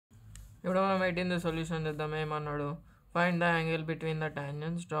ఇప్పుడు మనం 18th solution చేద్దాం. ఏమన్నాడు, find the angle between the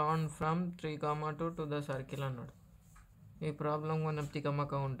tangents drawn from 3,2 to the circle అన్నాడు. ఈ ప్రాబ్లం కొంచెం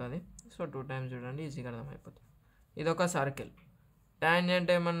తికమక ఉంటుంది, సో 2 times చూడండి, ఈజీగా అర్థమైపోతుంది. ఇది ఒక సర్కిల్. టాంజెంట్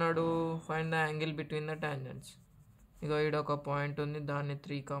ఏమన్నాడు, find the angle between the tangents. ఇక ఇక్కడ ఒక పాయింట్ ఉంది, దాన్ని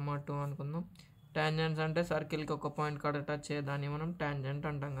 3,2 అనుకుందాం. టాంజెంట్స్ అంటే సర్కిల్కి ఒక పాయింట్ కాడ టచ్ అయ్యే దాన్ని మనం టాంజెంట్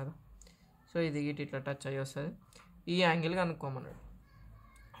అంటాం కదా. సో ఇది ఇట్లా టచ్ అయ్యి వస్తుంది. ఈ యాంగిల్ కనుక్కోమన్నాడు,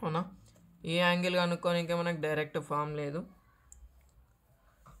 అవునా. ఈ యాంగిల్ కనుక్కోనికే మనకు డైరెక్ట్ ఫామ్ లేదు.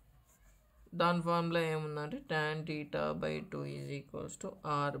 దాని ఫార్ములా ఏముందంటే tan θ by 2 =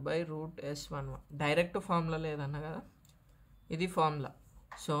 r/√s11. Direct formula లేదన్న కదా, ఇది ఫార్ములా.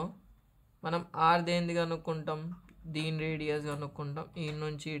 సో మనం ఆర్ దేనిది కనుక్కుంటాం, దీని రేడియస్ కనుక్కుంటాం. ఈ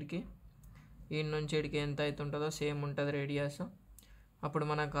నుంచి ఇడికి ఎంత అవుతుంటుందో సేమ్ ఉంటుంది రేడియస్. అప్పుడు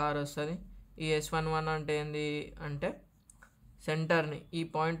మనకు ఆర్ వస్తుంది. ఈ S11 అంటే ఏంది అంటే సెంటర్ని, ఈ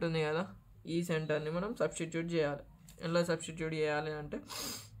పాయింట్ ఉంది కదా, ఈ సెంటర్ని మనం సబ్స్టిట్యూట్ చేయాలి. ఎలా సబ్స్టిట్యూట్ చేయాలి అంటే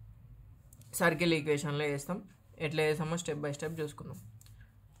సర్కిల్ ఈక్వేషన్లో వేస్తాం. ఎట్లా వేస్తామో స్టెప్ బై స్టెప్ చూసుకుందాం.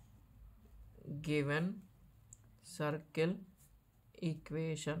 Given circle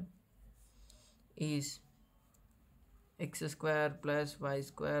equation is x² + y²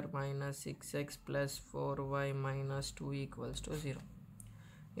 - 6x + 4y - 2 = 0.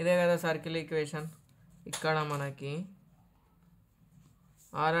 ఇదే కదా సర్కిల్ ఈక్వేషన్. ఇక్కడ మనకి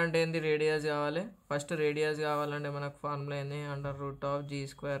ఆర్ అంటే ఏంది, రేడియస్ కావాలి. ఫస్ట్ రేడియస్ కావాలంటే మనకు ఫార్ములా ఏంది, √g²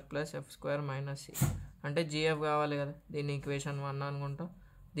 + f² - c అంటే gf కావాలి కదా. దీన్ని ఈక్వేషన్ 1 అనుకుంటా.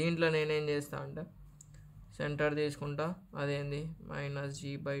 దీంట్లో నేనేం చేస్తా అంటే సెంటర్ తీసుకుంటా, అదేంది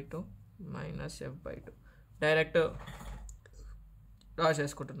 -g/2 - f/2 డైరెక్ట్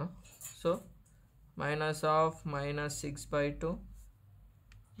రాసేసుకుంటున్నా. సో -6/2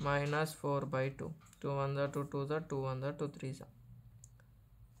 -4/2 2 1 2 2 2 1 2 3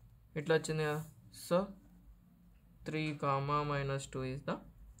 ఇట్లా వచ్చింది కదా. సో 3, -2 ఇస్ ద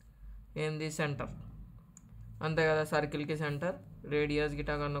ఏంది సెంటర్, అంతే కదా. సర్కిల్కి centre, radius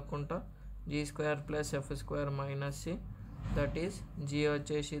గిటా కనుక్కుంటా, g² + f² - c, that is g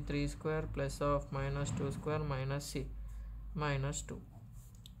వచ్చేసి 3² + -2² - c -2.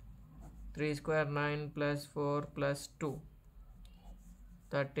 3² 9 + 4 + 2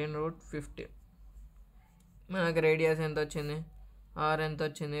 13√15. మనకు రేడియస్ ఎంత వచ్చింది, ఆర్ ఎంత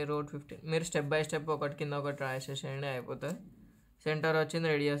వచ్చింది, √15. మీరు స్టెప్ బై స్టెప్ ఒకటి కింద ఒకటి రాసేసేయండి, అయిపోతుంది. సెంటర్ వచ్చింది,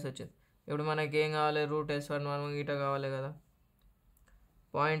 రేడియస్ వచ్చింది. ఇప్పుడు మనకి ఏం కావాలి, √s11 గిట కావాలి కదా.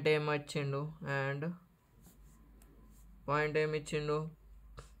 పాయింట్ ఏమి వచ్చిండు అండ్ పాయింట్ ఏమి ఇచ్చిండు,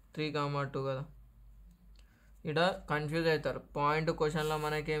 3,2 కదా. ఇక్కడ కన్ఫ్యూజ్ అవుతారు. పాయింట్ క్వశ్చన్లో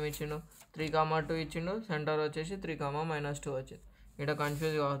మనకేమి ఇచ్చిండు, 3,2 ఇచ్చిండు, సెంటర్ వచ్చేసి 3, -2 వచ్చింది. ఇక్కడ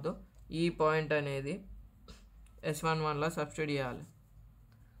కన్ఫ్యూజ్ కావద్దు. ఈ పాయింట్ అనేది S11లో సబ్స్టిట్యూట్ చేయాలి.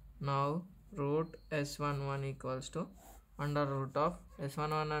 నౌ √s11 =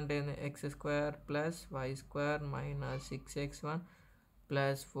 √S11 అంటే ఏంది, x² + y² - 6x1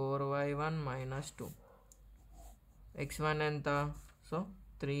 + 4y1 - 2. x1 ఎంత, so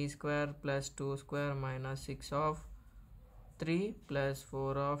 3² + 2² - 6 of 3 +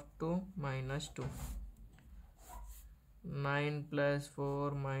 4 of 2 - 2. 9 + 4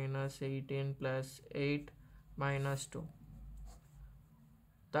 - 18 + 8 - 2.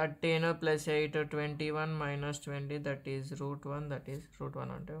 13 + 8 21 - 20, that is √1. That is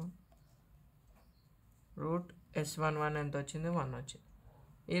 √1 అంటే √s11 ఎంత వచ్చింది, 1 వచ్చింది.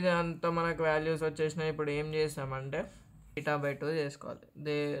 ఇది అంతా మనకు వాల్యూస్ వచ్చేసినాయి. ఇప్పుడు ఏం చేస్తామంటే θ/2 చేసుకోవాలి.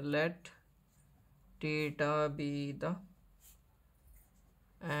 They let θ be the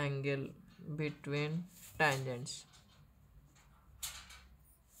angle between tangents.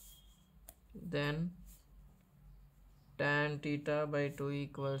 Then tan θ/2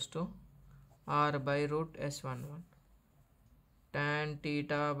 = r/√s11. tan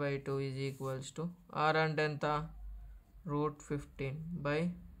θ/2 = r అంటే ఎంత,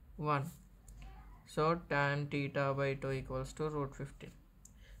 √15/1. So tan θ/2 = √15.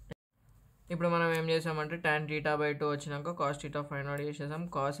 ఇప్పుడు మనం ఏం చేసామంటే tan θ/2 వచ్చినాక cos θ ఫైండ్ అవుట్ చేసేసాం.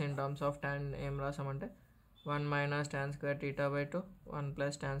 Cos in terms of tan ఏం రాసామంటే 1 - tan² θ/2 1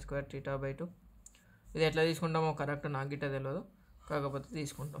 + tan² θ/2. ఇది ఎట్లా తీసుకుంటామో కరెక్ట్ నాకు గిట్ట తెలియదు, కాకపోతే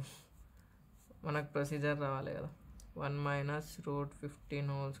తీసుకుంటాం. మనకు ప్రొసీజర్ రావాలి కదా. 1 -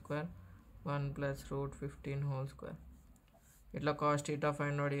 √15² 1 + √15². ఇట్లా cos θ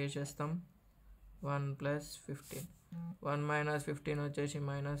ఫైండ్ అవుట్ చేసేస్తాం. 1 + 15. 1 - 15 వచ్చేసి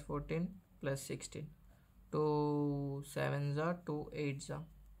 -14 + 16. 2 7s are 2 8s are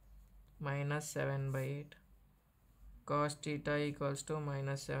 -7/8. cos θ =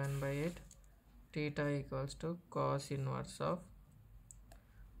 -7/8. θ = cos inverse of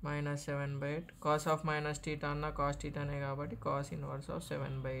minus 7/8. Cos of minus theta అన్న cos thetaనే కాబట్టి cos inverse of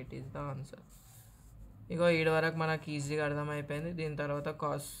 7/8 is the answer. ఇగో ఈడ వరకు మనకి ఈజీగా అర్థమైపోయింది. దీని తర్వాత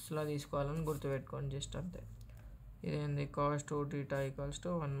కాస్లో తీసుకోవాలని గుర్తుపెట్టుకోండి జస్ట్ అంతే. ఇదేంది cos 2 theta equals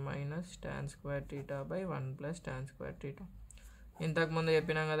to 1 minus tan square theta by 1 plus tan square theta. ఇంతకుముందు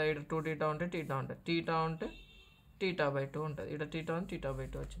చెప్పినాం కదా, ఇక్కడ 2 theta ఉంటే theta ఉంటుంది, theta ఉంటే theta by 2 ఉంటుంది, ఇక్కడ theta ఉంది theta by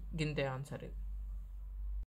 2 వచ్చింది. గింతే ఆన్సర్ ఇది.